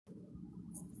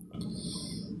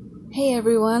Hey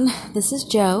everyone, this is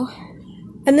Joe,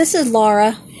 And this is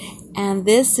Laura. and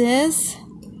this is,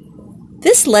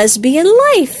 This Lesbian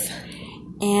Life.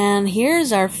 and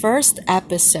here's our first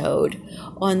episode.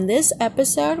 On this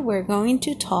episode, we're going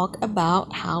to talk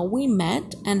about how we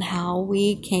met and how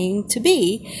we came to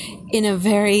be in a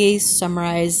very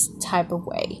summarized type of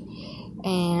way.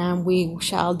 And we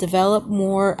shall develop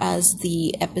more as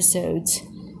the episodes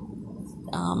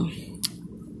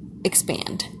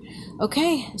expand.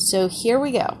 Okay, so here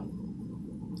we go.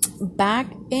 Back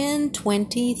in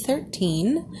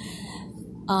 2013,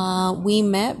 we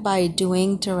met by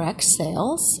doing direct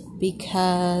sales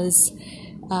because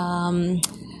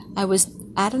I was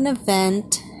at an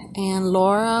event and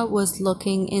Laura was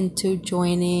looking into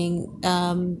joining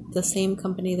the same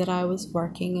company that I was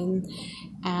working in,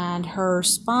 and her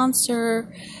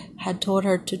sponsor had told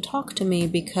her to talk to me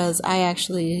because I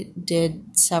actually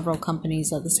did several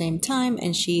companies at the same time,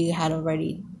 and she had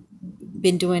already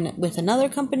been doing it with another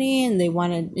company, and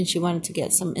she wanted to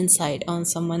get some insight on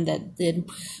someone that did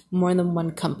more than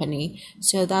one company.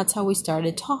 So that's how we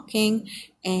started talking.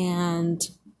 And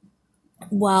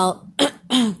while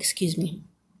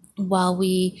while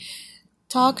we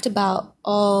talked about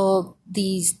all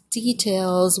these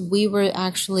details, we were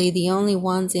actually the only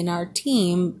ones in our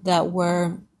team that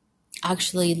were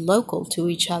actually local to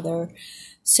each other.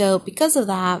 So because of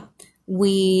that,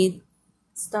 we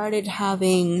started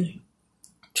having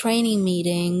training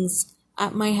meetings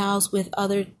at my house with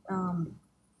other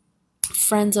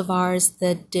friends of ours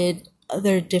that did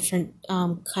other different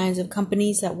kinds of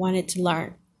companies that wanted to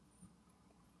learn.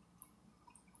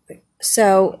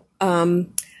 So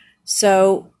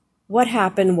what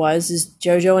happened was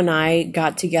Jojo and I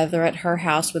got together at her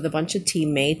house with a bunch of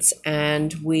teammates,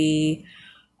 and we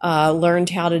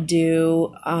learned how to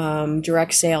do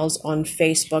direct sales on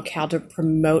Facebook, how to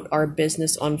promote our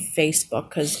business on Facebook,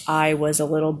 because I was a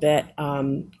little bit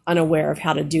unaware of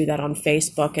how to do that on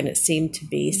Facebook, and it seemed to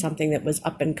be something that was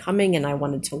up and coming, and I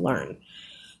wanted to learn.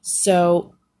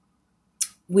 So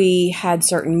we had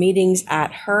certain meetings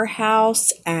at her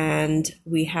house, and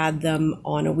we had them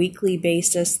on a weekly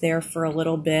basis there for a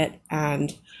little bit,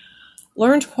 and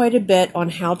learned quite a bit on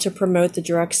how to promote the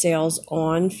direct sales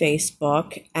on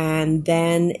Facebook. And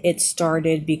then it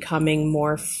started becoming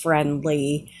more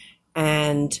friendly,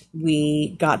 and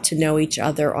we got to know each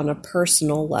other on a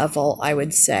personal level, I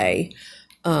would say,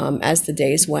 as the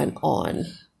days went on.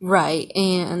 Right.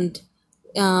 And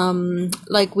you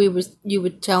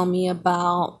would tell me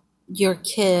about your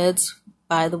kids.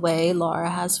 By the way, Laura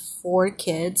has 4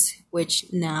 kids, which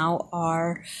now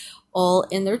are all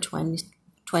in their 20s.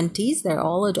 They're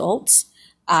all adults.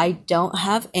 I don't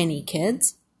have any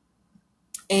kids.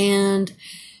 And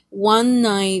one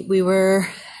night we were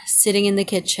sitting in the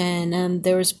kitchen, and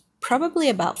there was probably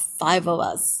about 5 of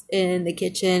us in the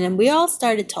kitchen, and we all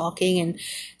started talking, and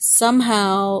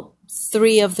somehow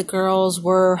 3 of the girls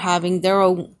were having their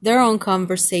own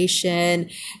conversation,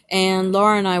 and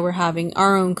Laura and I were having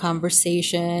our own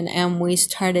conversation, and we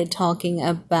started talking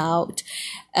about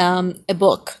a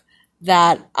book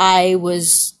that I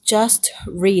was just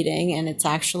reading, and it's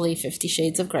actually 50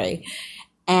 Shades of Grey.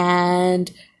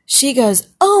 And she goes,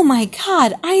 "Oh my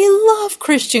God, I love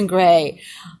Christian Grey."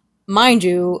 Mind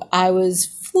you, I was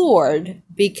floored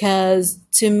because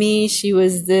to me she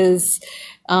was this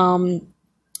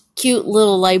cute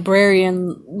little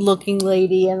librarian looking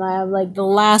lady, and I'm like, the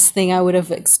last thing I would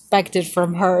have expected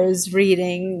from her is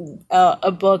reading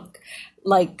a book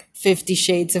like 50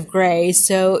 Shades of Grey.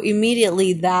 So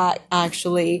immediately that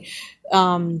actually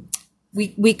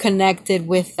we connected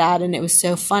with that, and it was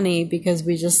so funny because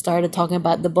we just started talking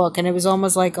about the book, and it was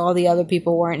almost like all the other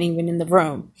people weren't even in the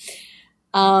room.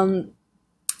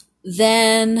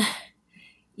 Then,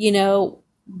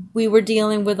 we were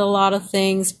dealing with a lot of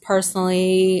things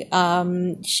personally.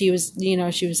 She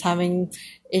was having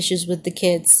issues with the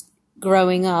kids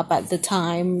growing up at the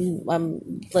time,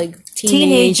 like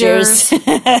teenagers.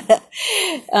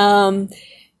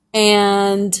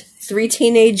 And 3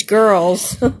 teenage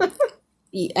girls.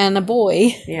 and a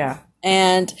boy. Yeah.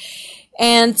 And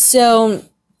so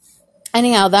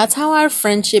anyhow, that's how our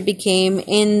friendship became.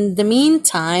 In the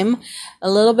meantime, a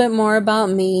little bit more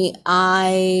about me.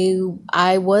 I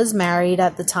was married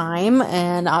at the time,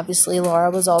 and obviously Laura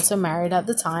was also married at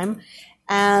the time.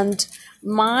 And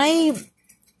my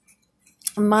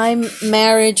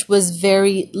marriage was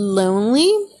very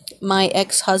lonely. My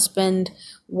ex-husband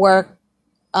worked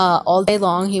all day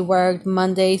long. He worked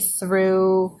Monday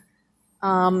through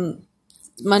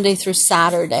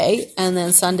Saturday, and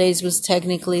then Sundays was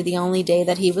technically the only day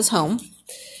that he was home.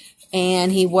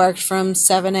 and he worked from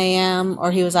 7 a.m.,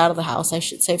 or he was out of the house, I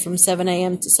should say, from 7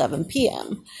 a.m. to 7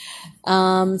 p.m.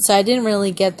 So I didn't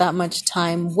really get that much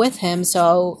time with him.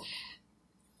 So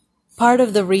part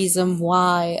of the reason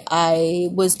why I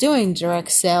was doing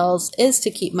direct sales is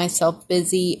to keep myself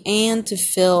busy and to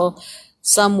fill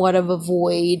somewhat of a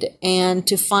void and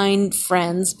to find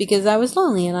friends, because I was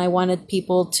lonely and I wanted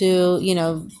people to,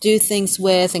 do things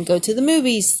with and go to the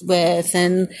movies with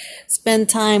and spend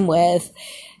time with.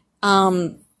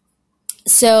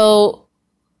 So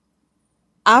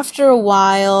after a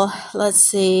while, let's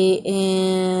see,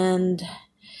 and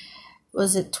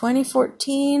was it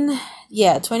 2014?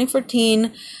 Yeah,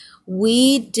 2014,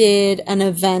 we did an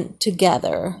event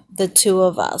together, the two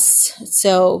of us.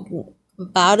 So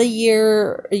about a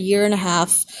year and a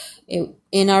half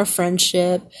in our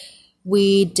friendship,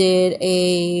 we did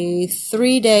a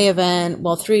 3-day event.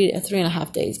 Well, three and a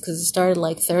half days, because it started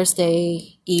like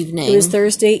Thursday evening. It was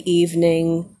Thursday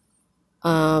evening,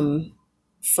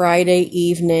 Friday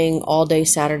evening, all day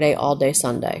Saturday, all day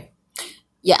Sunday.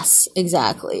 Yes,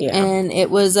 exactly. Yeah. And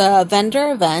it was a vendor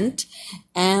event.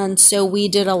 And so we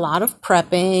did a lot of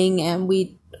prepping, and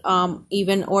we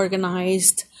even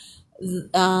organized,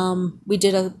 we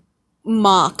did a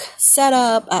mock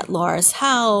setup at Laura's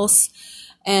house.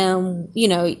 And,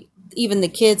 even the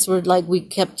kids were like, we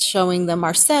kept showing them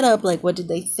our setup, like what did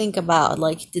they think about,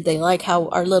 like did they like how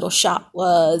our little shop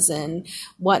was and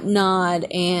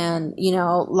whatnot. And,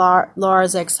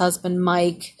 Laura's ex-husband,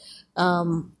 Mike,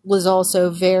 was also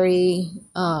very,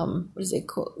 what is it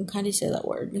called? How do you say that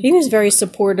word? He was very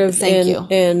supportive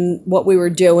in what we were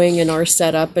doing in our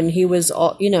setup, and he was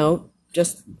all,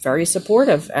 just very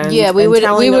supportive, and we would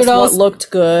all what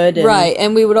looked good, and right,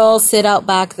 and we would all sit out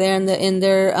back there in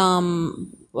their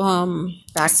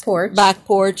back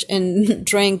porch and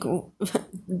drink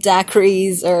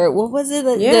daiquiris, or what was it?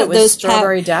 It was those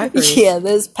strawberry daiquiris. Yeah,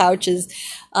 those pouches.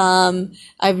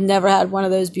 I've never had one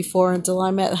of those before until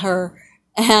I met her,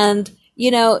 and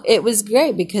it was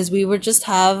great because we would just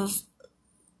have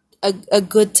a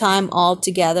good time all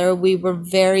together. We were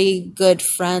very good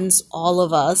friends, all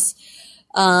of us.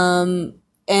 And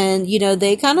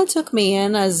they kind of took me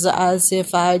in as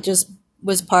if I just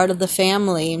was part of the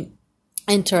family,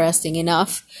 interesting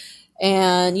enough.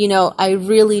 And, I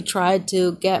really tried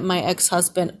to get my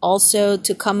ex-husband also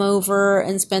to come over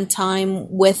and spend time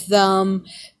with them,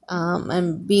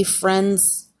 and be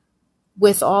friends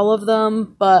with all of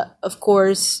them. But of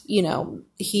course,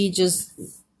 he just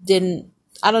didn't,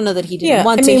 I don't know that he didn't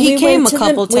want to. He came a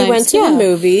couple times. We went to the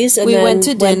movies, and we then went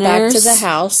to dinners. Went back to the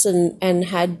house and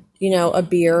had, a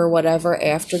beer or whatever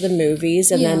after the movies.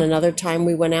 And then another time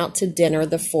we went out to dinner,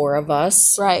 the four of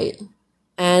us. Right.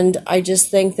 And I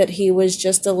just think that he was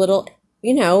just a little,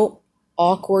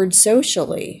 awkward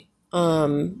socially,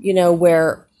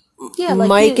 where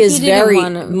Mike is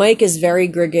very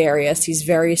gregarious. He's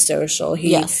very social.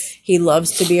 He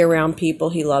loves to be around people.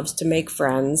 He loves to make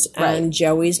friends. Right. And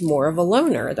Joey's more of a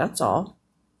loner. That's all.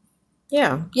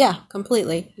 Yeah. Yeah,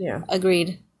 completely. Yeah.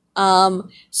 Agreed.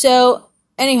 So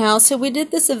anyhow, so we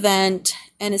did this event,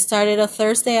 and it started a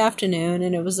Thursday afternoon,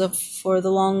 and it was for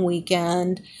the long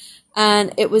weekend.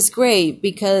 And it was great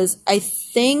because I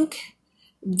think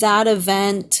that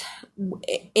event,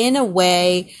 in a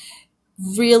way,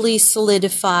 really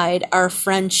solidified our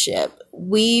friendship.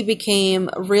 We became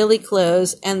really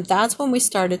close, and that's when we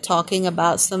started talking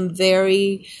about some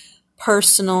very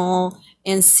personal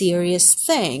and serious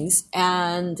things.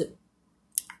 And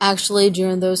actually,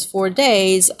 during those 4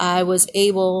 days, I was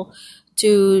able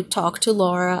to talk to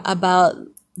Laura about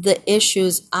the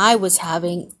issues I was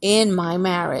having in my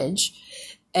marriage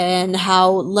and how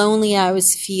lonely I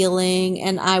was feeling.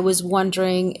 And I was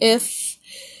wondering if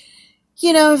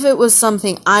it was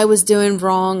something I was doing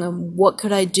wrong and what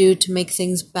could I do to make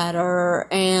things better.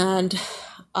 And,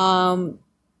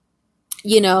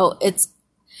 it's,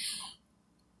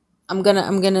 I'm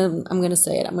gonna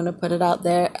say it. I'm gonna put it out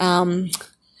there.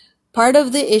 Part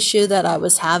of the issue that I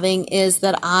was having is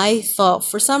that I thought,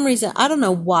 for some reason, I don't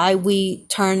know why we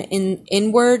turn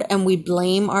inward and we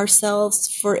blame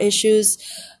ourselves for issues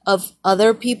of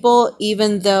other people,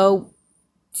 even though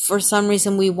for some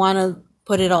reason we want to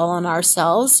put it all on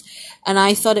ourselves. And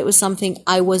I thought it was something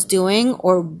I was doing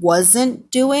or wasn't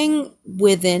doing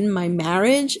within my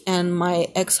marriage and my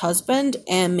ex-husband.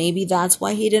 And maybe that's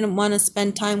why he didn't want to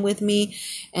spend time with me.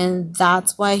 And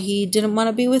that's why he didn't want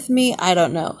to be with me. I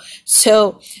don't know.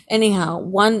 So anyhow,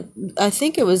 I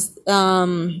think it was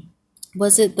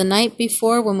it the night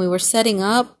before when we were setting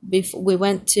up? We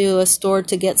went to a store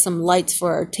to get some lights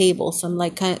for our table, some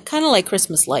like kind of like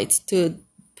Christmas lights to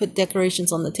put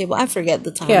decorations on the table. I forget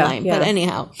the timeline, but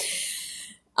anyhow.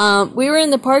 We were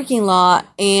in the parking lot,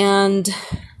 and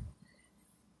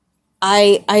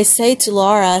I say to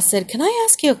Laura, I said, "Can I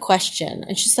ask you a question?"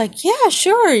 And she's like, "Yeah,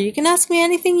 sure. You can ask me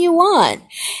anything you want."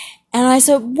 And I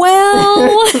said,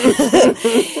 "Well,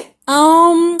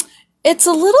 it's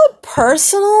a little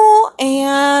personal,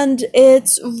 and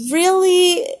it's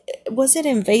really, was it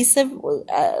invasive?"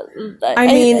 I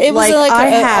mean, it was I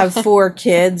have 4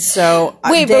 kids, so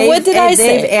wait, but what did I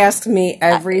say? They've asked me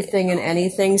everything and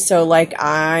anything, so like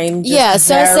I'm just yeah.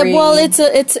 So I said, very- "Well,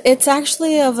 it's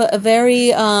actually of a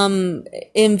very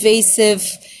invasive,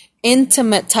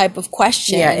 intimate type of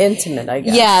question." Yeah, intimate, I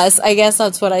guess. Yes, I guess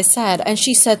that's what I said. And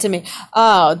she said to me,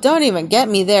 "Oh, don't even get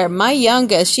me there. My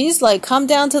youngest, she's like come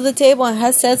down to the table and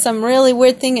has said some really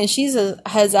weird thing, and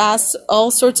has asked all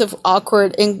sorts of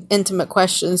awkward, intimate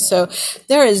questions. So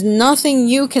there is nothing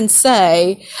you can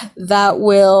say that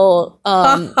will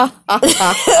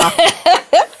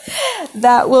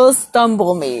that will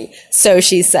stumble me." So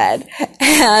she said,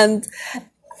 and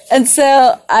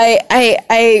so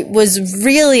I was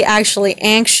really actually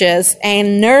anxious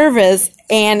and nervous,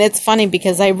 and it's funny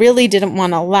because I really didn't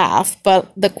want to laugh, but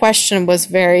the question was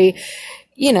very,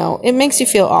 it makes you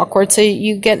feel awkward, so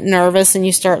you get nervous and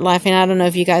you start laughing. I don't know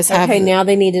if you guys have... Okay, now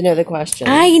they need to know the question.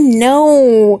 I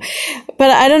know, but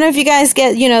I don't know if you guys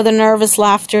get, the nervous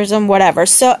laughters and whatever.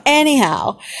 So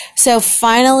anyhow, so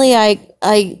finally I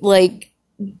like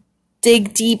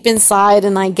dig deep inside,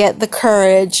 and I get the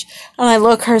courage, and I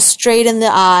look her straight in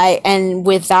the eye, and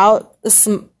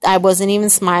I wasn't even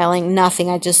smiling, nothing.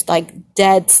 I just like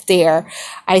dead stare.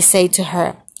 I say to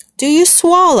her, "Do you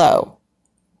swallow?"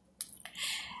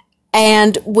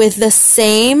 And with the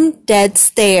same dead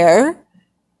stare,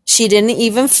 she didn't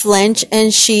even flinch,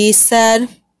 and she said,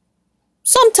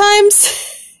 "Sometimes."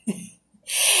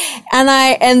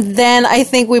 And then I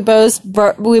think we both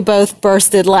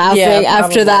bursted laughing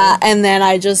after that. And then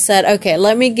I just said, "Okay,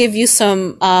 let me give you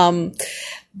some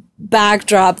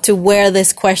backdrop to where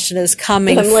this question is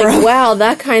coming from." I'm like, wow,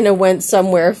 that kind of went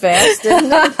somewhere fast,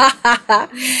 didn't it?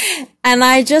 And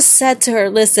I just said to her,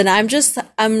 "Listen, I'm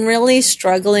really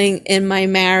struggling in my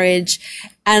marriage,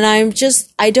 and I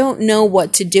don't know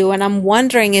what to do. And I'm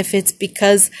wondering if it's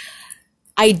because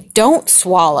I don't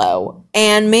swallow,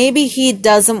 and maybe he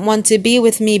doesn't want to be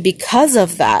with me because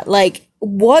of that. Like,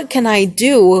 what can I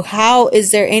do?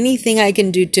 Is there anything I can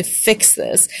do to fix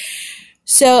this?"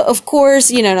 So, of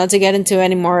course, not to get into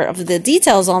any more of the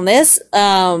details on this,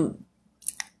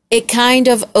 it kind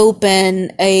of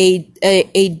opened a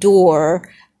door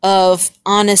of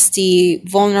honesty,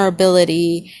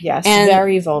 vulnerability. Yes, and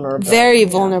very vulnerable. Very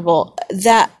vulnerable.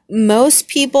 That most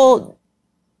people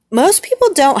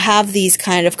don't have these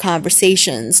kind of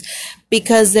conversations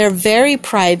because they're very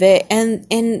private and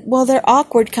well, they're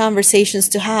awkward conversations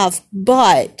to have.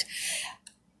 But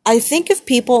I think if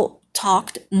people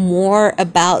talked more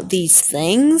about these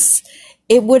things,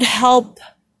 it would help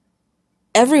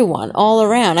everyone all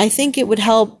around. I think it would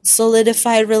help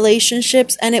solidify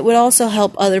relationships, and it would also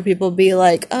help other people be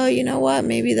like, "Oh, you know what?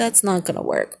 Maybe that's not going to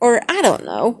work." Or I don't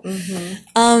know.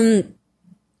 Mm-hmm.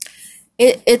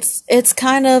 It's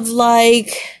kind of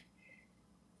like,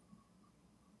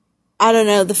 I don't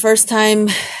know, the first time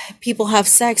people have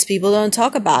sex, people don't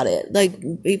talk about it. Like,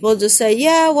 people just say,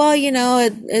 "Yeah, well,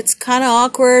 it's kind of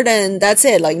awkward," and that's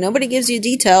it. Like, nobody gives you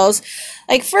details.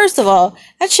 Like, first of all,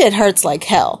 that shit hurts like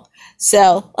hell.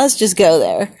 So let's just go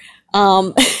there.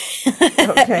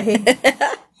 Okay.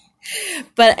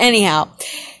 But anyhow,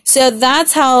 so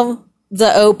that's how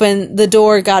the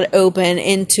door got open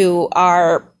into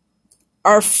our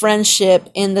friendship,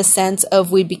 in the sense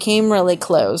of we became really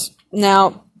close.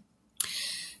 Now,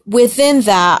 within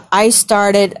that, I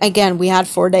started, again, we had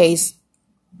 4 days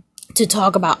to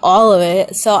talk about all of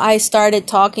it. So I started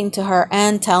talking to her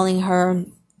and telling her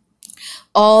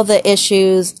all the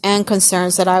issues and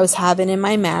concerns that I was having in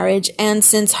my marriage. And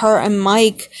since her and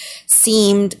Mike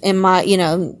seemed in my, in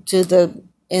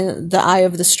the eye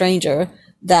of the stranger,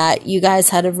 that you guys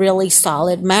had a really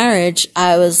solid marriage,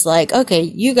 I was like, okay,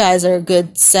 you guys are a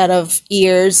good set of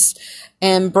ears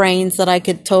and brains that I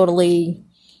could totally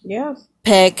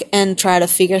pick and try to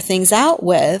figure things out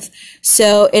with.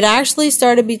 So it actually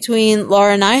started between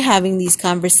Laura and I having these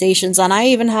conversations, and I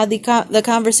even had the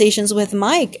conversations with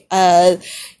Mike, So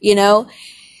you're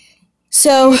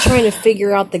trying to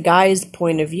figure out the guy's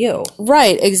point of view.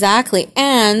 Right, exactly.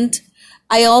 And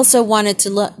I also wanted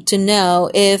to know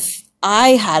if I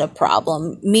had a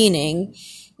problem, meaning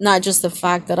not just the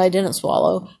fact that I didn't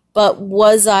swallow, but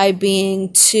was I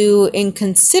being too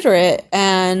inconsiderate,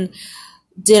 and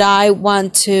did I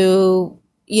want to,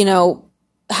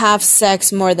 have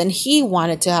sex more than he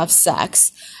wanted to have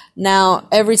sex? Now,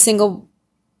 every single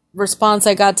response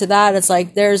I got to that, it's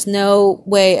like, there's no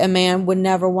way a man would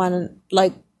never want to,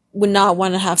 like, would not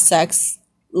want to have sex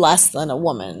less than a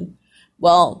woman.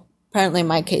 Well, apparently in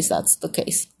my case, that's the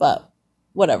case, but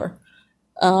whatever.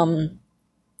 But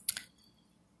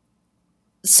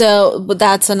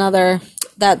that's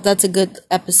that's a good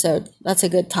episode. That's a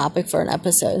good topic for an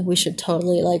episode. We should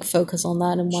totally like focus on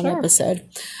that in one episode.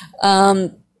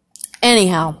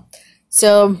 Anyhow,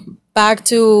 so back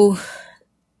to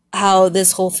how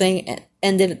this whole thing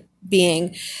ended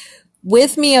being.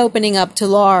 With me opening up to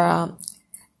Laura,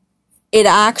 it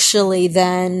actually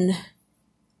then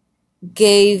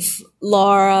gave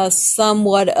Laura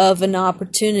somewhat of an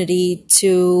opportunity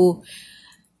to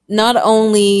not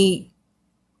only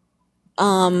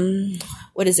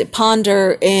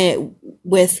ponder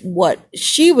with what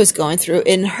she was going through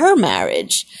in her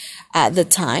marriage at the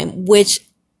time, which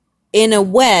in a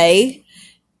way,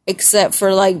 except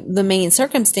for like the main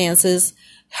circumstances,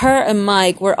 her and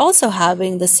Mike were also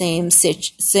having the same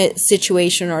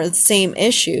situation or the same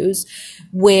issues,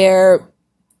 where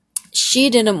she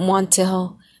didn't want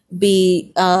to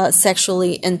be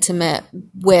sexually intimate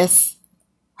with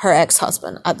her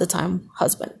ex-husband at the time,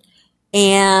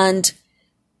 and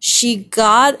she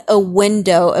got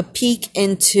a peek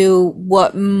into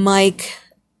what Mike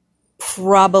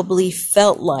probably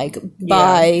felt like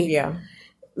by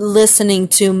listening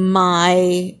to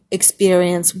my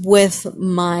experience with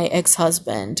my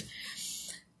ex-husband.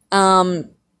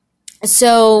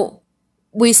 So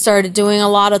we started doing a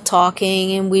lot of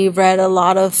talking, and we read a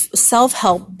lot of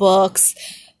self-help books.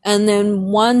 And then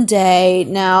one day,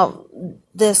 now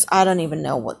this, I don't even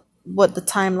know what the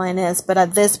timeline is, but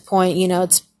at this point,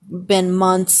 it's been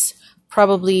months,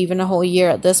 probably even a whole year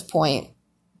at this point,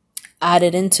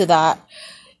 added into that.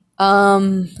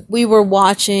 We were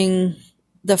watching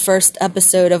the first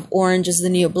episode of Orange is the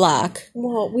New Black.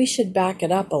 Well, we should back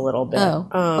it up a little bit.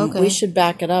 Okay. We should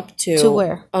back it up to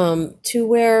where? To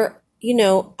where,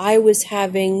 I was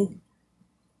having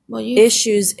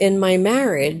issues in my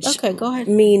marriage. Okay, go ahead.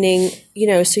 Meaning,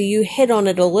 so you hit on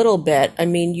it a little bit. I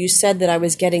mean, you said that I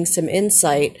was getting some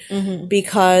insight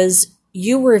because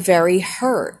you were very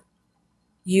hurt.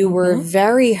 You were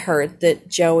very hurt that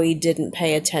Joey didn't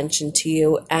pay attention to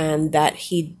you and that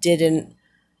he didn't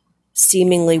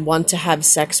seemingly want to have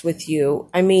sex with you.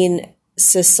 I mean,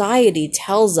 society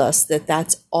tells us that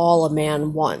that's all a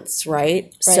man wants,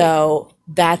 right? So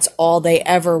that's all they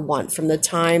ever want from the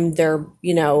time they're,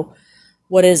 12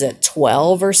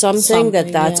 or something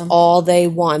that's all they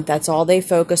want. That's all they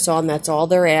focus on. That's all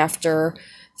they're after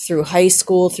through high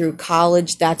school, through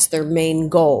college. That's their main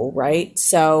goal, right?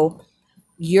 So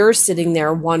you're sitting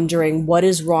there wondering, what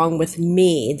is wrong with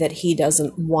me that he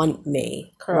doesn't want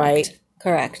me, right?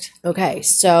 Correct. Okay,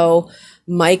 so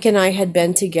Mike and I had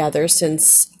been together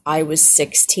since I was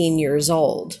 16 years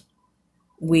old.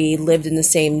 We lived in the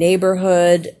same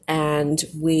neighborhood, and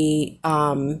we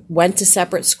went to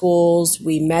separate schools.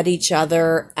 We met each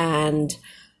other and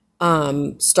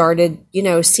started,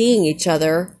 seeing each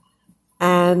other.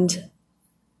 And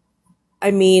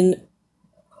I mean,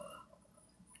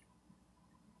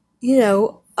 we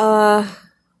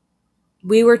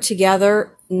were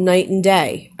together night and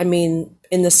day. I mean,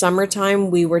 in the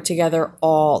summertime, we were together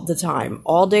all the time,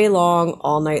 all day long,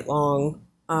 all night long,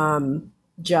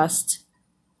 just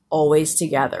always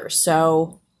together.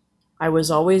 So I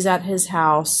was always at his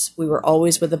house. We were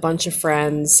always with a bunch of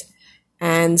friends.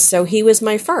 And so he was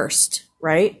my first,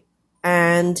 right?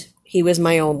 And he was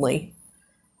my only.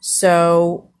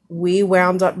 So we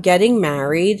wound up getting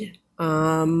married,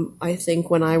 I think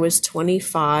when I was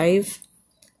 25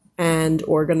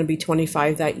 or going to be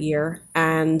 25 that year.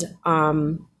 And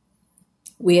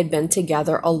we had been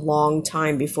together a long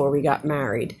time before we got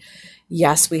married.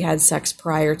 Yes, we had sex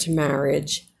prior to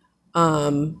marriage.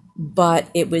 But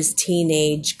it was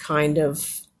teenage kind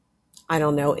of, I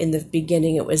don't know, in the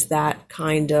beginning it was that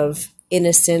kind of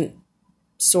innocent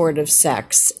sort of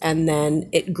sex, and then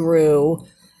it grew.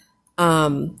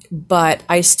 But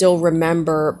I still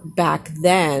remember back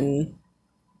then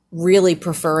really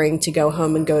preferring to go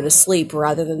home and go to sleep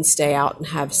rather than stay out and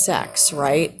have sex,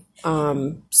 right?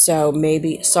 So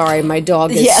maybe, sorry, my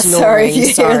dog is snoring.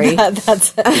 Sorry.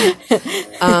 That's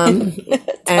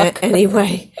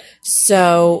anyway,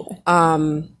 so,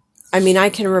 I mean, I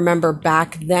can remember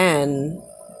back then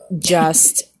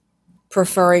just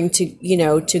preferring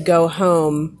to, to go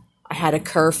home. I had a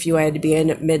curfew. I had to be in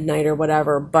at midnight or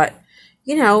whatever, but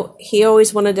he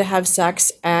always wanted to have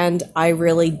sex and I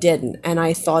really didn't. And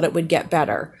I thought it would get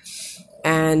better.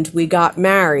 And we got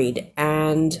married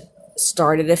and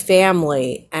started a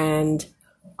family. And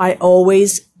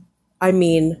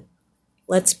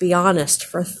let's be honest,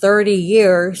 for 30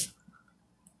 years,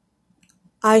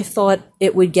 I thought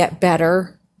it would get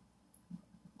better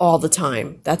all the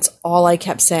time. That's all I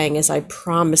kept saying is, I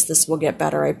promise this will get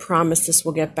better. I promise this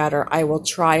will get better. I will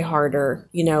try harder.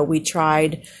 You know, we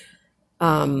tried,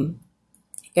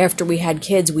 after we had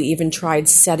kids, we even tried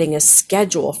setting a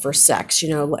schedule for sex. You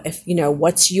know, if, you know,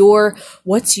 what's your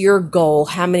goal?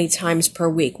 How many times per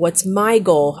week? What's my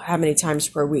goal? How many times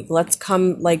per week? Let's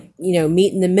come, like, you know,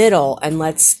 meet in the middle and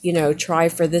let's, you know, try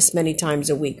for this many times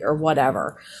a week or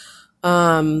whatever.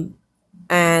 And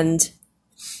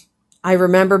I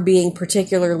remember being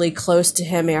particularly close to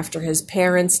him after his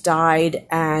parents died,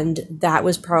 and that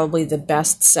was probably the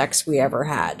best sex we ever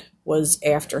had, was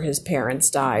after his parents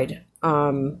died.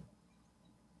 But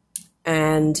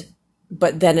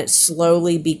then it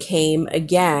slowly became,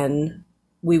 again,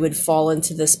 we would fall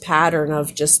into this pattern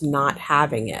of just not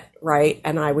having it, right?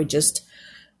 And I would just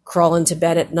crawl into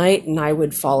bed at night and I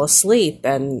would fall asleep.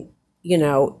 And, you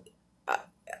know,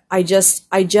 I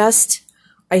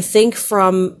think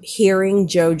from hearing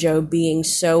JoJo being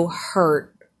so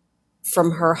hurt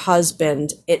from her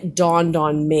husband, it dawned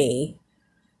on me,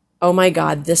 oh my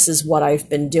God, this is what I've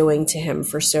been doing to him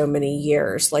for so many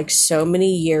years. Like, so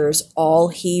many years, all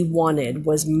he wanted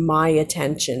was my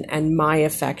attention and my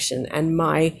affection and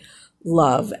my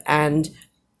love. And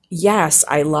yes,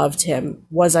 I loved him.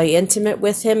 Was I intimate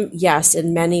with him? Yes,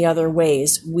 in many other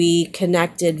ways. We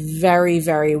connected very,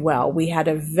 very well. We had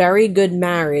a very good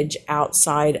marriage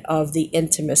outside of the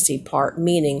intimacy part,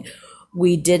 meaning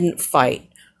we didn't fight.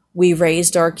 We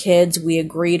raised our kids. We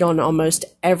agreed on almost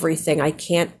everything. I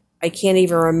can't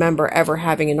even remember ever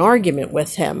having an argument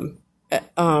with him.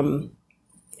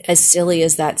 As silly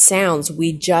as that sounds,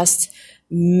 we just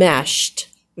meshed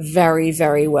very,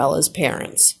 very well as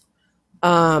parents.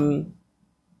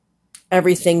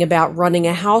 Everything about running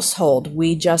a household,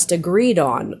 we just agreed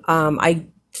on. I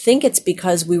think it's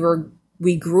because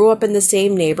we grew up in the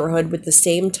same neighborhood with the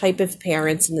same type of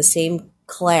parents in the same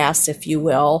class, if you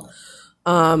will.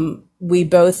 We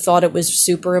both thought it was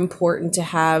super important to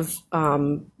have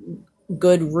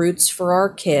good roots for our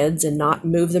kids and not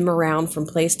move them around from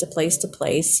place to place to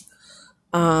place.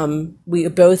 We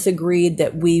both agreed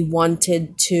that we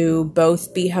wanted to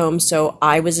both be home. So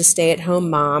I was a stay-at-home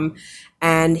mom,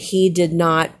 and he did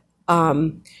not,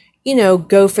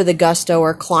 go for the gusto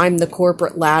or climb the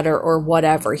corporate ladder or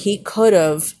whatever. He could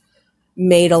have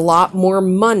made a lot more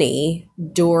money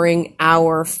during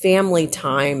our family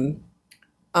time,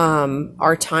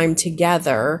 our time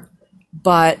together,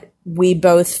 but we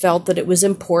both felt that it was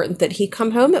important that he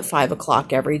come home at 5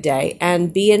 o'clock every day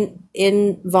and be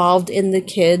involved in the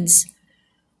kids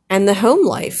and the home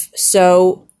life.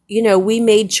 So, we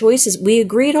made choices. We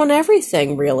agreed on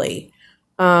everything, really.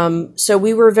 So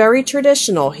we were very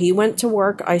traditional. He went to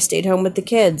work. I stayed home with the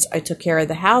kids. I took care of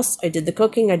the house. I did the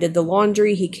cooking. I did the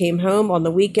laundry. He came home on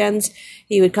the weekends.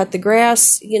 He would cut the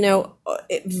grass,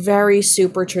 very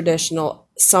super traditional.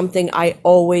 Something I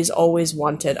always, always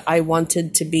wanted. I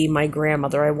wanted to be my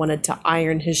grandmother. I wanted to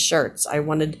iron his shirts. I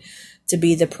wanted to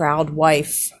be the proud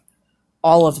wife.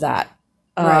 All of that.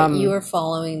 Right, you were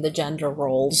following the gender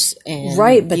roles, and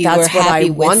right, but that's what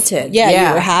I wanted. Yeah,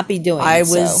 you were happy doing. I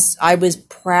was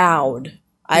proud.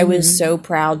 I was so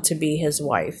proud to be his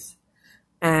wife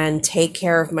and take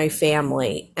care of my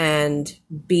family and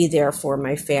be there for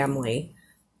my family.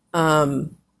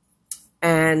 And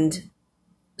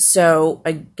so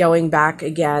going back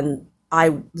again,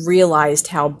 I realized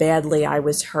how badly I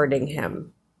was hurting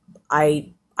him.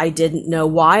 I didn't know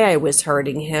why I was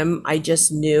hurting him. I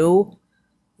just knew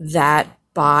that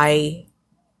by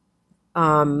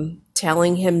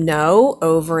telling him no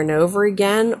over and over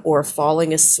again, or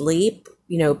falling asleep,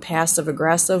 passive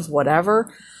aggressive,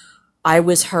 whatever, I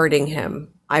was hurting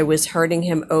him. I was hurting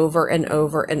him over and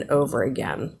over and over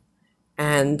again.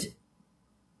 And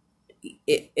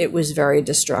it was very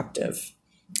destructive.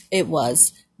 It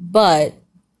was. But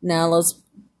now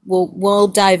we'll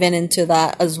dive into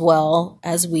that as well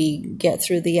as we get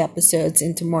through the episodes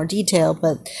into more detail.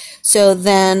 But so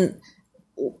then,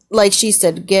 like she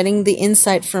said, getting the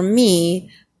insight from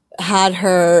me had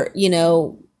her,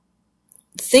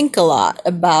 think a lot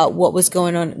about what was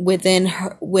going on within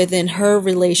her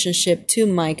relationship to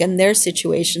Mike and their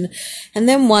situation. And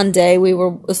then one day we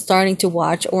were starting to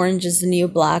watch Orange is the New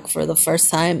Black for the first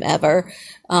time ever,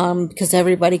 because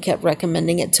everybody kept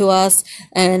recommending it to us.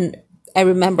 And I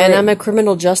remember, and I'm a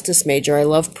criminal justice major. I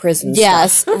love prison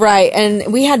stuff. Right.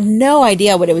 And we had no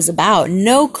idea what it was about.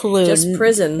 No clue. Just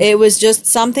prison. It was just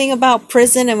something about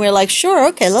prison. And we were like, sure,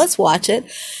 okay, let's watch it.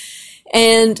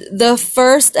 And the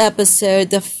first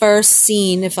episode, the first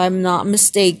scene, if I'm not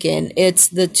mistaken, it's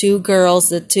the two girls,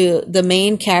 the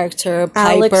main character, Piper.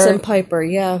 Alex and Piper,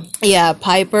 yeah. Yeah,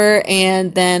 Piper,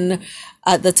 and then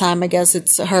at the time, I guess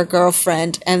it's her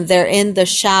girlfriend, and they're in the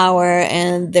shower,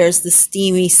 and there's the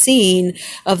steamy scene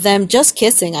of them just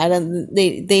kissing.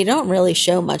 They don't really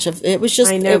show much of it. Was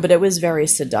just, I know, but it was very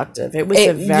seductive. It was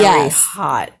a very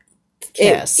hot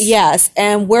kiss. Yes,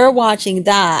 and we're watching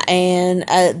that, and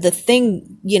the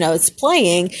thing, it's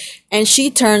playing, and she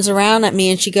turns around at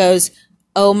me and she goes,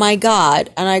 "Oh my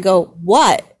God." And I go,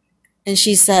 "What?" And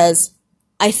she says,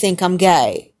 "I think I'm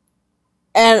gay."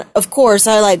 And of course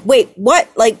I like, "Wait, what?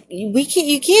 Like,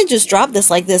 you can't just drop this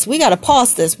like this. We got to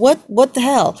pause this. What the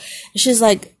hell?" And she's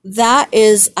like,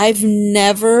 I've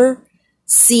never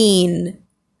seen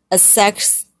a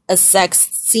sex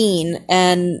scene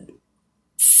and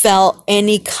felt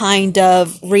any kind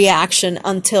of reaction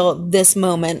until this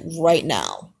moment right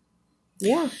now.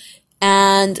 Yeah.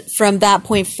 And from that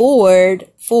point forward,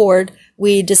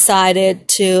 we decided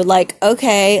to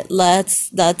okay,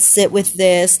 let's sit with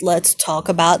this. Let's talk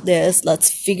about this.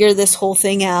 Let's figure this whole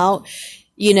thing out,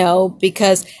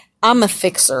 because I'm a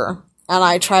fixer and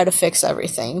I try to fix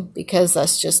everything because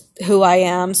that's just who I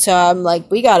am. So I'm like,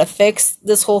 we got to fix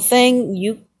this whole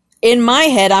thing. In my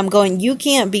head, I'm going, you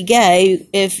can't be gay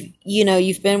if,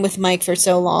 you've been with Mike for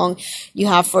so long, you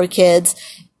have 4 kids,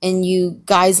 and you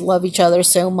guys love each other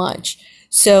so much.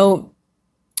 So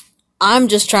I'm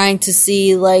just trying to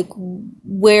see,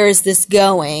 where is this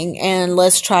going? And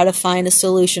let's try to find a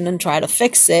solution and try to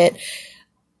fix it,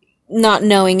 not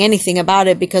knowing anything about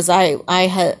it because I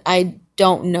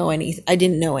didn't know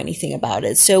anything about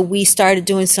it. So we started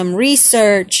doing some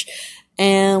research,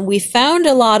 and we found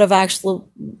a lot of actual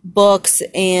books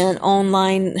and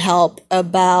online help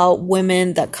about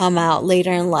women that come out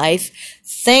later in life.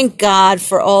 Thank God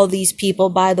for all these people,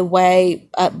 by the way,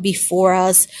 before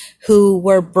us who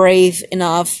were brave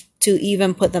enough to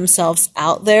even put themselves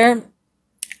out there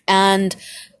and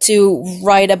to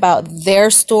write about their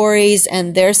stories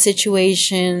and their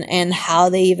situation and how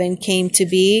they even came to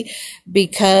be,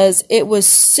 because it was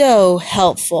so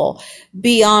helpful,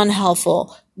 beyond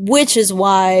helpful, which is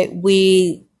why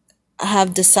we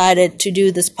have decided to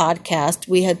do this podcast.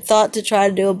 We had thought to try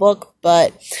to do a book,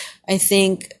 but I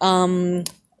think our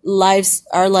lives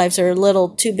are a little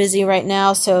too busy right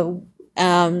now. So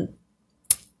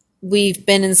we've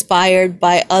been inspired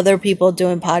by other people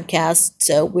doing podcasts.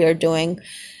 So we're doing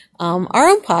our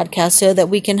own podcast so that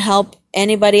we can help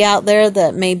anybody out there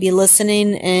that may be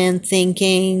listening and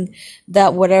thinking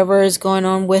that whatever is going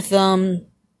on with them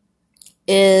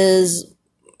is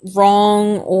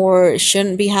wrong or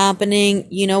shouldn't be happening.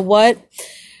 You know what?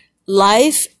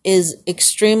 Life is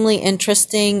extremely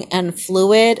interesting and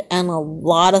fluid, and a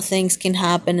lot of things can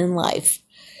happen in life.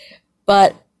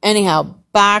 But anyhow,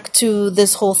 back to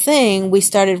this whole thing, we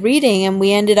started reading and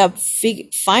we ended up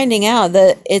finding out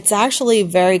that it's actually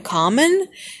very common.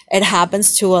 It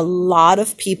happens to a lot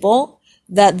of people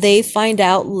that they find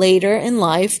out later in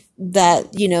life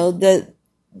that, that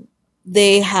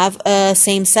they have a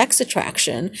same-sex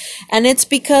attraction. And it's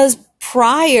because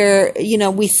prior,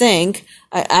 we think,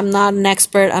 I'm not an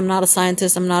expert, I'm not a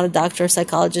scientist, I'm not a doctor, a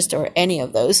psychologist, or any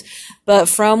of those. But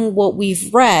from what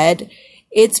we've read,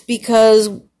 it's because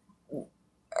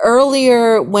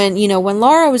earlier when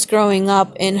Laura was growing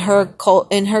up in her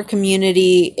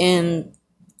community,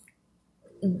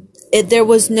 there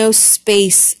was no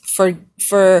space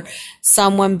for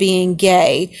someone being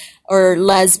gay or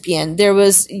lesbian.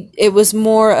 It was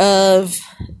more of,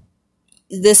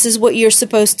 this is what you're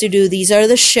supposed to do. These are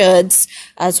the shoulds,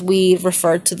 as we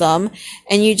refer to them.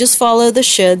 And you just follow the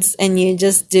shoulds and you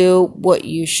just do what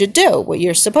you should do, what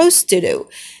you're supposed to do.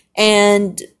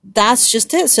 And that's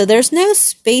just it. So there's no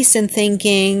space in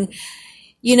thinking,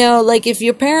 if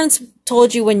your parents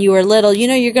told you when you were little,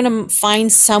 you're going to find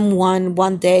someone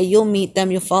one day, you'll meet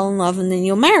them, you'll fall in love, and then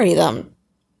you'll marry them.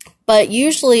 But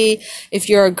usually, if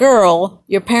you're a girl,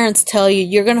 your parents tell you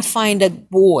you're going to find a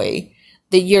boy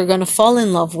that you're going to fall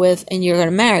in love with and you're going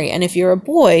to marry. And if you're a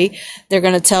boy, they're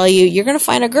going to tell you you're going to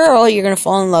find a girl you're going to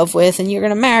fall in love with and you're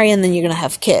going to marry, and then you're going to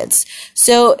have kids.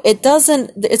 So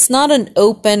it's not an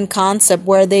open concept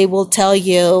where they will tell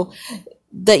you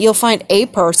that you'll find a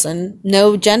person,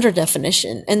 no gender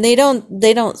definition. And they don't,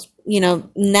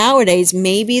 nowadays,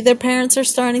 maybe their parents are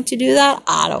starting to do that.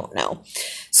 I don't know.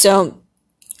 So,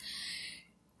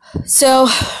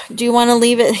 do you want to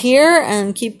leave it here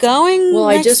and keep going? Well,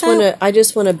 I just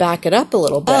want to back it up a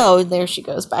little bit. Oh, there she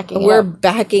goes, backing it We're up.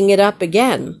 backing it up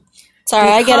again. Sorry,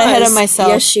 I get ahead of myself.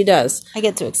 Yes, she does. I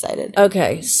get too excited.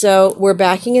 Okay, so we're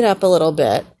backing it up a little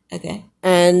bit. Okay.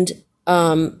 And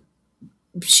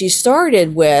she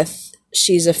started with,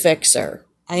 she's a fixer.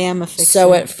 I am a fixer.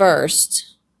 So at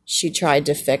first, she tried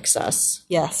to fix us.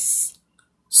 Yes.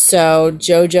 So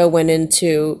JoJo went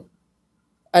into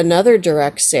another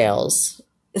direct sales.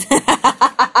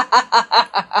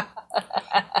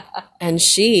 And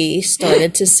she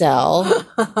started to sell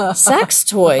sex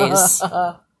toys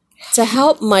to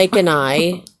help Mike and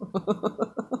I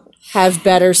have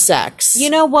better sex. You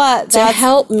know what? To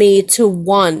help me to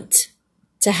want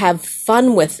to have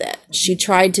fun with it. She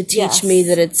tried to teach me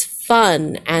that it's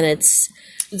fun and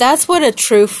that's what a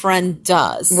true friend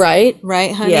does. Right?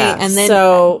 Right, honey? Yeah. And then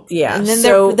And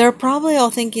then they're probably all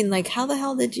thinking like, how the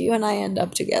hell did you and I end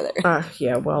up together?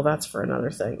 Yeah, well, that's for another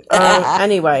thing.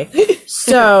 Anyway,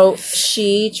 so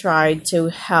she tried to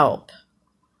help.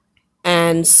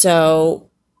 And so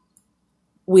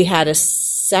we had a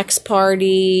sex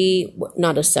party,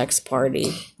 not a sex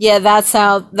party. Yeah, that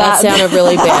sounded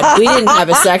really bad. We didn't have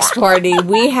a sex party.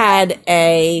 We had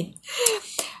a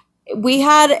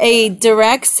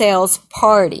direct sales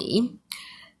party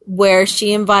where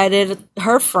she invited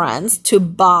her friends to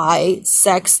buy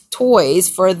sex toys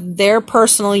for their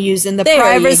personal use in the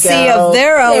privacy of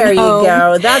their own home. There you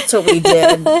go. That's what we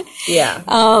did. Yeah.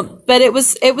 But it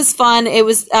was fun. It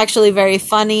was actually very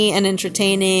funny and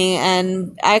entertaining,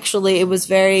 and actually it was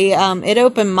very it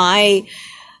opened my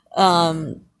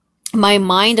my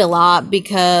mind a lot,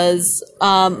 because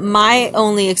my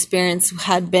only experience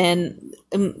had been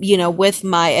with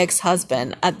my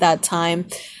ex-husband at that time.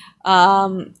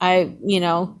 We're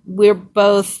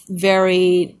both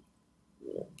very,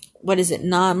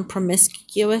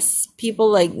 non-promiscuous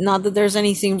people. Like, not that there's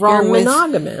anything wrong with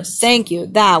monogamous. Thank you.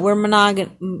 That we're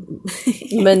monogamous.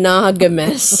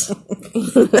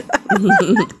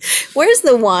 Where's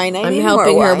the wine? I'm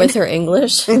helping her with her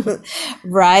English.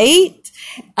 Right.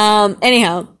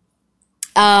 Anyhow.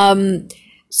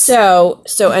 So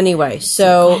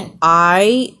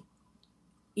I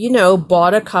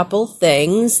bought a couple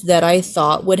things that I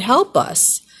thought would help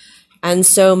us. And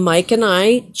so Mike and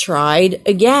I tried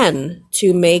again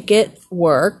to make it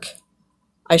work.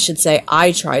 I should say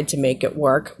I tried to make it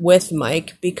work with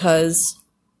Mike because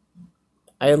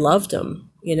I loved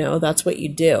him. That's what you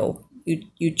do.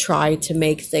 You try to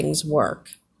make things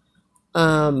work.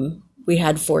 We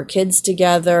had 4 kids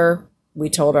together. We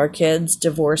told our kids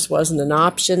divorce wasn't an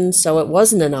option, so it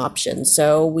wasn't an option.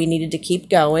 So we needed to keep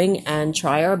going and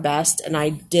try our best, and I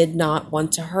did not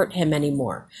want to hurt him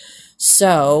anymore.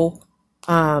 So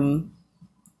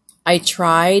I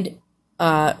tried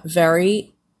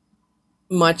very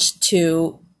much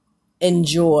to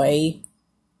enjoy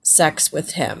sex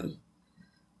with him.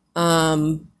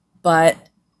 But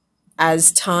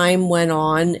as time went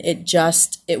on, it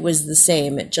was the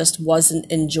same. It just wasn't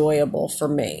enjoyable for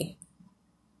me.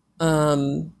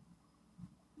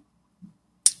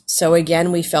 So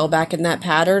again, we fell back in that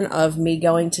pattern of me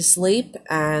going to sleep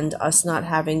and us not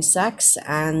having sex,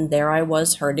 and there I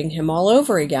was hurting him all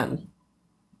over again.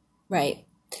 Right.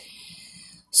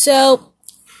 So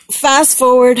fast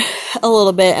forward a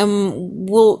little bit, and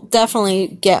we'll definitely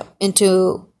get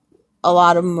into a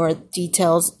lot of more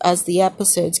details as the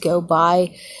episodes go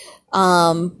by.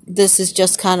 This is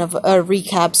just kind of a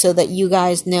recap so that you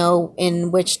guys know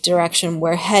in which direction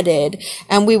we're headed.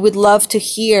 And we would love to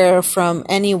hear from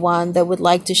anyone that would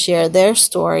like to share their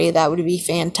story. That would be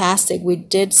fantastic. We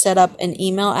did set up an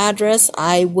email address.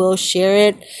 I will share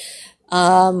it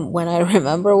when I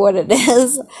remember what it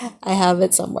is. I have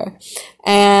it somewhere.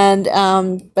 And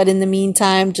but in the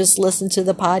meantime, just listen to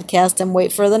the podcast and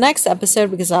wait for the next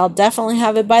episode, because I'll definitely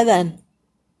have it by then.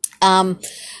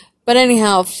 But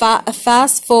anyhow,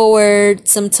 fast forward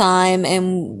some time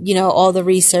and, all the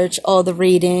research, all the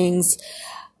readings.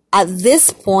 At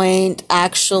this point,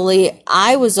 actually,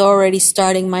 I was already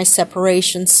starting my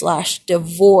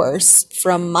separation/divorce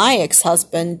from my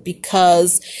ex-husband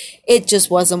because it just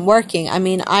wasn't working. I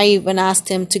mean, I even asked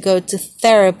him to go to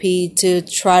therapy to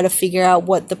try to figure out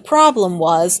what the problem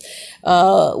was,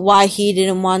 why he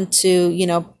didn't want to,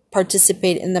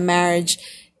 participate in the marriage.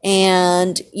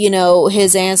 And,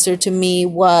 his answer to me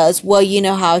was, well, you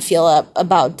know how I feel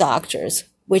about doctors,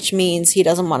 which means he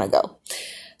doesn't want to go.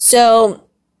 So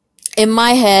in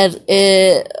my head,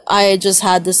 I just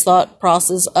had this thought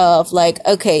process of like,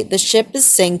 okay, the ship is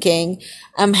sinking.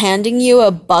 I'm handing you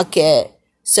a bucket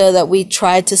so that we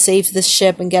try to save the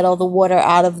ship and get all the water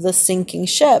out of the sinking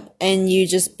ship. And you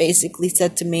just basically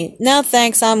said to me, no,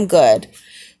 thanks, I'm good.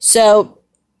 So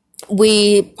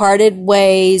we parted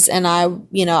ways, and I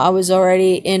was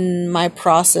already in my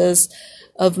process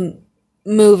of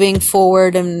moving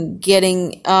forward and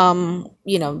getting,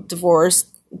 divorced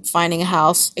finding a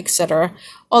house, etc.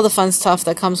 All the fun stuff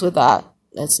that comes with that.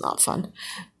 It's not fun.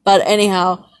 But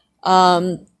anyhow,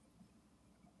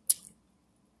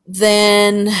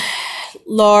 then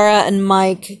Laura and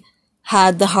Mike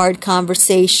had the hard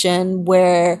conversation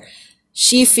where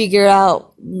she figured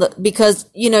out, because,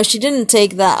 she didn't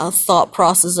take that thought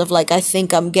process of like, I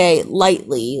think I'm gay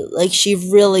lightly. Like, she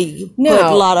really put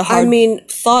a lot of hard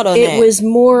thought on it. It was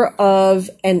more of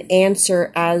an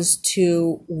answer as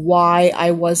to why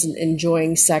I wasn't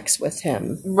enjoying sex with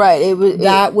him. Right.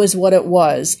 That was what it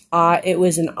was. It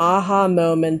was an aha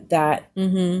moment that,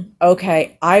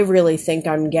 okay, I really think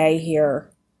I'm gay here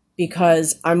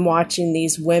because I'm watching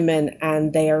these women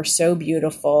and they are so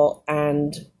beautiful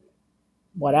and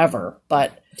whatever,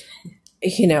 but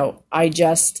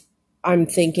I'm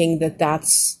thinking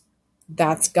that's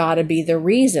got to be the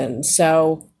reason.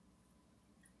 So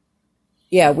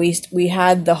yeah, we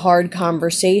had the hard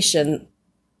conversation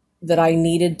that I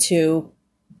needed to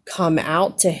come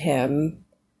out to him,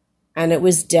 and it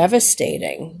was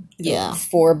devastating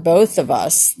for both of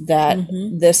us that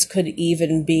this could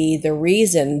even be the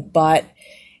reason. But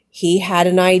he had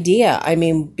an idea. I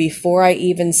mean, before I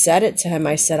even said it to him,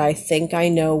 I said, I think I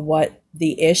know what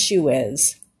the issue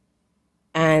is.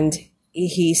 And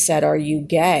he said, are you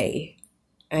gay?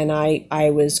 And I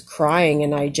was crying,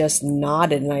 and I just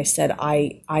nodded, and I said,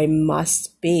 I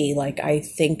must be. Like, I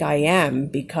think I am,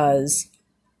 because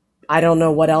I don't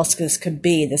know what else this could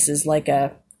be. This is like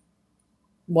a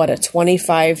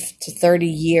 25 to 30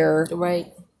 year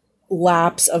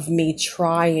lapse of me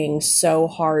trying so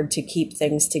hard to keep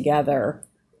things together.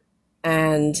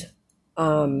 And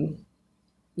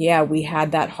we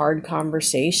had that hard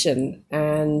conversation,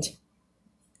 and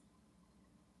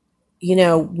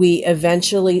we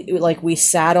eventually, like, we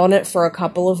sat on it for a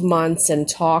couple of months and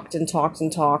talked and talked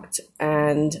and talked,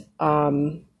 and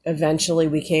eventually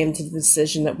we came to the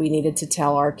decision that we needed to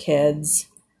tell our kids.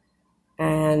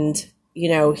 And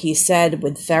he said,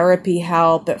 would therapy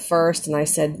help at first? And I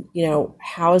said,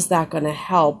 how is that going to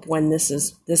help when this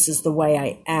is the way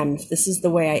I am? If this is the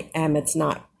way I am, it's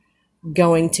not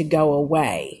going to go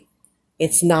away.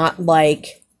 It's not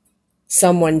like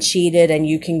someone cheated and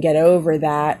you can get over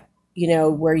that,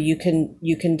 where you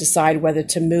can decide whether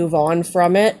to move on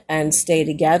from it and stay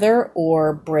together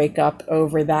or break up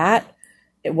over that.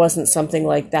 It wasn't something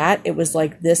like that. It was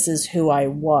like, this is who I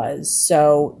was.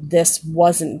 So this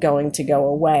wasn't going to go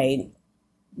away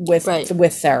with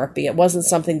therapy. It wasn't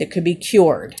something that could be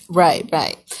cured. Right.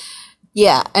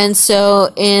 Yeah. And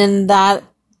so in that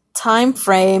time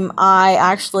frame, I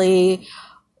actually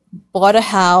bought a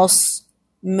house,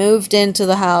 moved into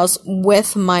the house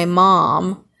with my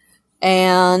mom,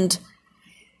 and,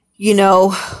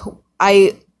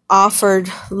 I offered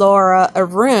Laura a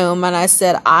room, and I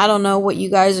said, I don't know what you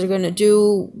guys are going to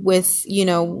do with,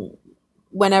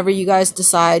 whenever you guys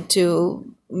decide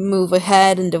to move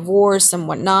ahead and divorce and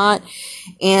whatnot.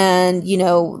 And,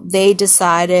 they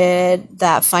decided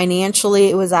that financially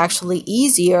it was actually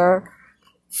easier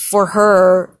for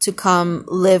her to come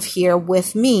live here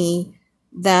with me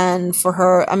than for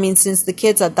her. I mean, since the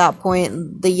kids at that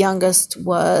point, the youngest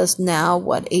was now,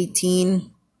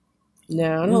 18?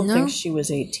 No, I don't think she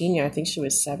was 18 yet. I think she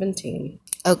was 17.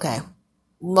 Okay.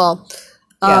 Well,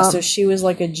 so she was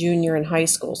like a junior in high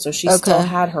school. So she still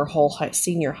had her whole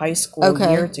senior high school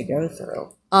year to go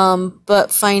through.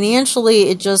 But financially,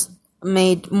 it just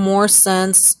made more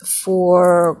sense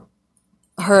for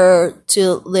her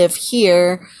to live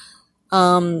here.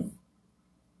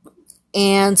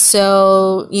 And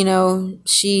so,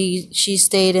 she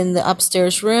stayed in the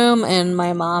upstairs room, and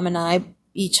my mom and I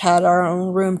each had our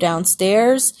own room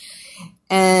downstairs.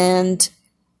 And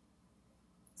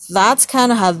that's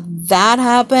kind of how that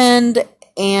happened.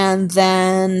 And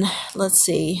then, let's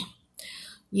see,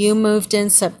 you moved in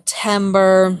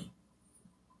September.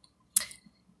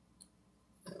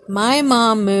 My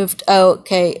mom moved.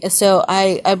 So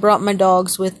I brought my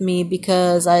dogs with me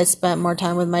because I spent more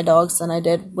time with my dogs than I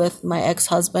did with my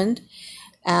ex-husband.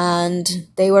 And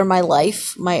they were my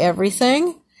life, my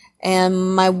everything.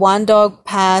 And my one dog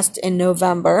passed in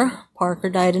November. Parker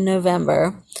died in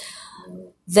November.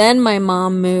 Then my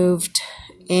mom moved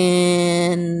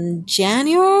in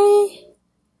January.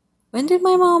 When did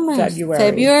my mom move?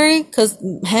 February? Because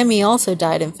Hemi also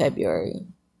died in February.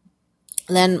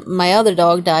 Then my other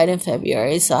dog died in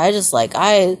February. So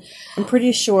I'm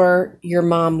pretty sure your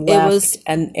mom left,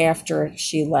 and after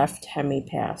she left, Hemi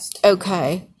passed.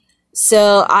 Okay.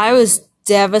 So I was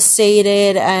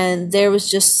devastated, and there was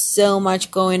just so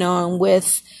much going on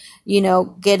with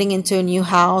getting into a new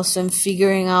house and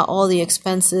figuring out all the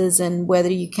expenses and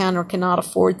whether you can or cannot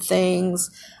afford things,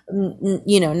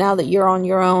 now that you're on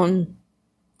your own.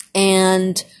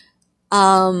 And,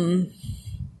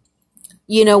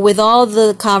 with all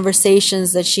the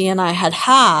conversations that she and I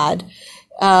had,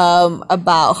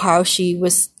 about how she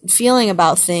was feeling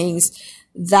about things,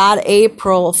 that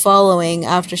April following,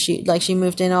 after she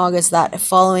moved in August, that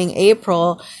following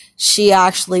April, she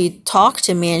actually talked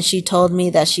to me and she told me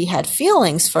that she had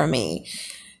feelings for me.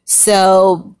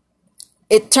 So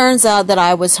it turns out that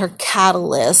I was her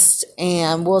catalyst,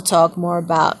 and we'll talk more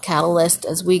about catalyst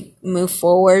as we move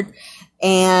forward.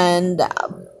 And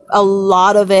a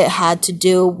lot of it had to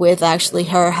do with actually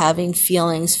her having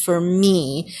feelings for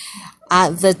me.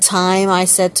 At the time, I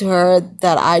said to her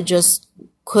that I just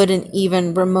couldn't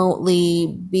even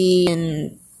remotely be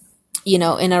in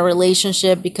a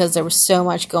relationship because there was so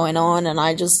much going on, and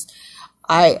I just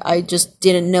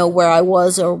didn't know where I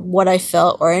was or what I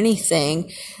felt or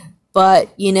anything. But,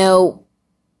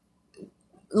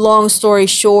 long story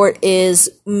short is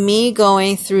me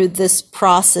going through this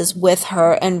process with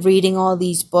her and reading all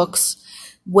these books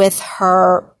with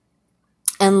her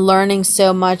and learning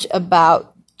so much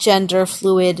about gender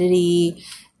fluidity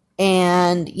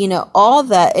and, all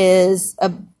that is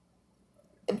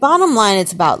bottom line,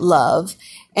 it's about love.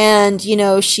 And,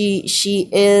 she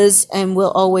is and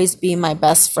will always be my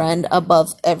best friend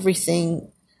above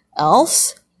everything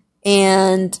else.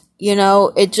 And,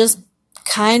 it just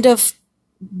kind of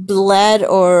bled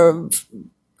or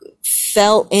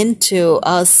fell into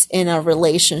us in a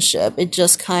relationship. It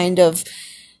just kind of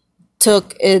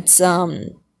took its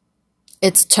turn.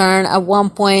 At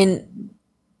one point,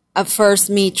 at first,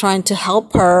 me trying to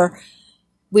help her,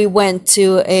 we went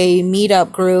to a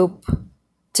meetup group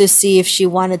to see if she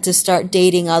wanted to start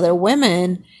dating other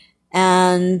women.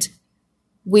 And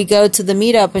we go to the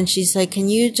meetup and she's like, can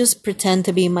you just pretend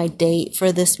to be my date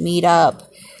for this meetup?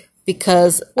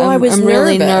 Because I'm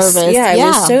really nervous. Yeah, I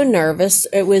was so nervous.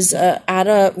 It was at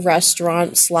a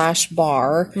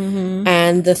restaurant/bar. Mm-hmm.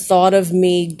 And the thought of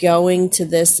me going to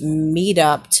this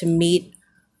meetup to meet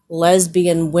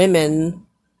lesbian women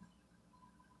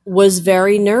was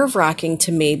very nerve-wracking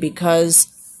to me because,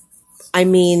 I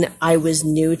was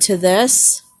new to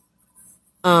this.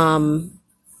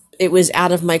 It was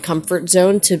out of my comfort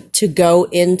zone to go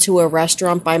into a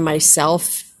restaurant by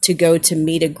myself, to go to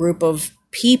meet a group of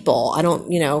people. I don't,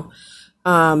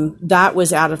 that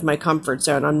was out of my comfort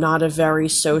zone. I'm not a very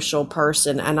social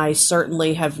person, and I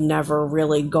certainly have never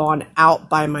really gone out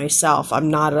by myself. I'm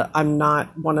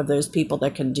not one of those people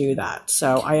that can do that.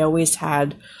 So I always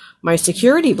had my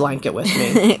security blanket with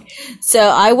me. So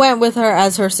I went with her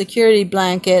as her security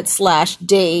blanket /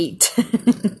 date.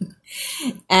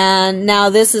 And now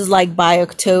this is like by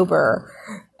October.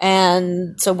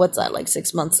 And so what's that, like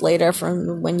 6 months later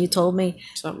from when you told me?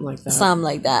 Something like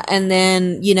that. And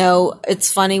then,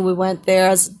 it's funny, we went there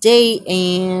as a date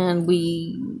and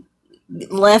we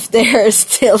left there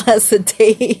still as a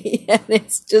date. And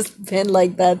it's just been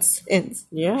like that since.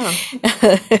 Yeah.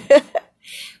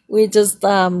 We just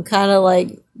kind of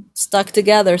like stuck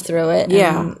together through it.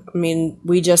 Yeah.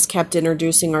 We just kept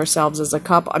introducing ourselves as a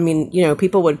couple.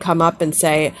 People would come up and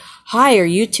say, hi, are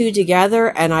you two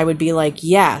together? And I would be like,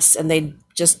 yes. And they'd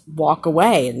just walk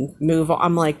away and move on.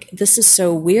 I'm like, this is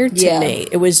so weird to me.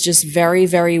 It was just very,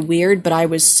 very weird. But I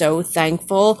was so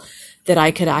thankful that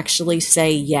I could actually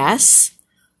say yes,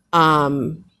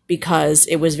 because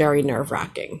it was very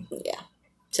nerve-wracking. Yeah.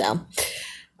 So...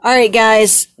 all right,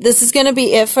 guys, this is going to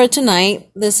be it for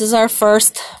tonight. This is our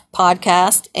first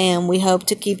podcast, and we hope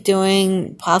to keep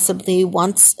doing possibly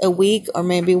once a week or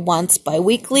maybe once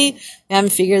bi-weekly. We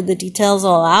haven't figured the details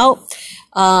all out.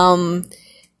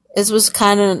 This was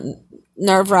kind of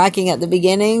nerve-wracking at the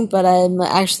beginning, but I'm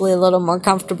actually a little more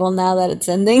comfortable now that it's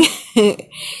ending.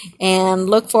 And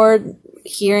look forward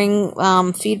hearing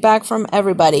feedback from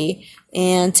everybody.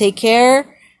 And take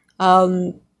care.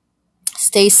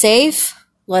 Stay safe.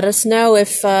 Let us know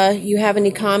if you have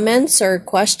any comments or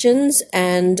questions,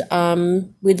 and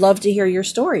we'd love to hear your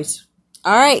stories.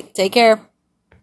 All right. Take care.